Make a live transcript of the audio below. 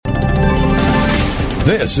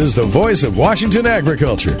This is the voice of Washington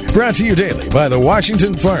agriculture, brought to you daily by the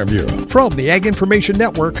Washington Farm Bureau. From the Ag Information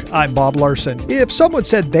Network, I'm Bob Larson. If someone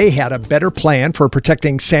said they had a better plan for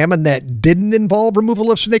protecting salmon that didn't involve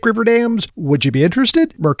removal of Snake River dams, would you be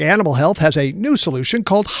interested? Merck Animal Health has a new solution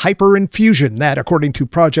called hyperinfusion that, according to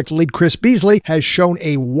project lead Chris Beasley, has shown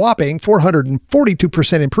a whopping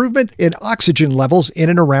 442% improvement in oxygen levels in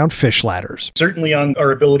and around fish ladders. Certainly on our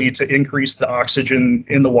ability to increase the oxygen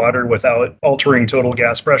in the water without altering total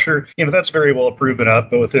gas pressure, that's very well proven up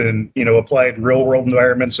both in, applied real world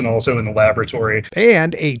environments and also in the laboratory.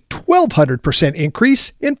 And a 1,200%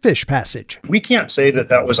 increase in fish passage. We can't say that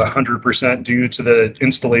that was 100% due to the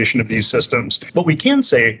installation of these systems. What we can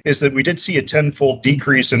say is that we did see a 10-fold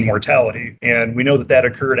decrease in mortality. And we know that that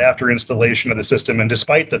occurred after installation of the system. And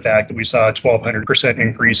despite the fact that we saw a 1,200%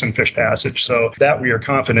 increase in fish passage. So that we are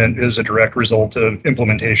confident is a direct result of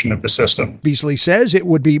implementation of the system. Beasley says it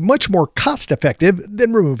would be much more cost effective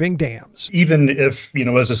than removing dams. Even if,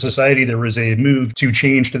 as a society, there was a move to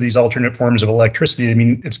change to these alternate forms of electricity,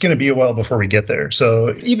 it's going to be a while before we get there.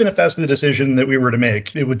 So even if that's the decision that we were to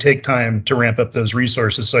make, it would take time to ramp up those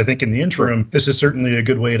resources. So I think in the interim, this is certainly a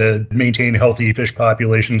good way to maintain healthy fish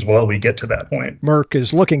populations while we get to that point. Merck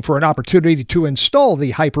is looking for an opportunity to install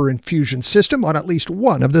the hyperinfusion system on at least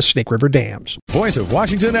one of the Snake River dams. Voice of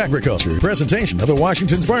Washington agriculture, presentation of the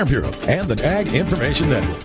Washington Farm Bureau and the Ag Information Network.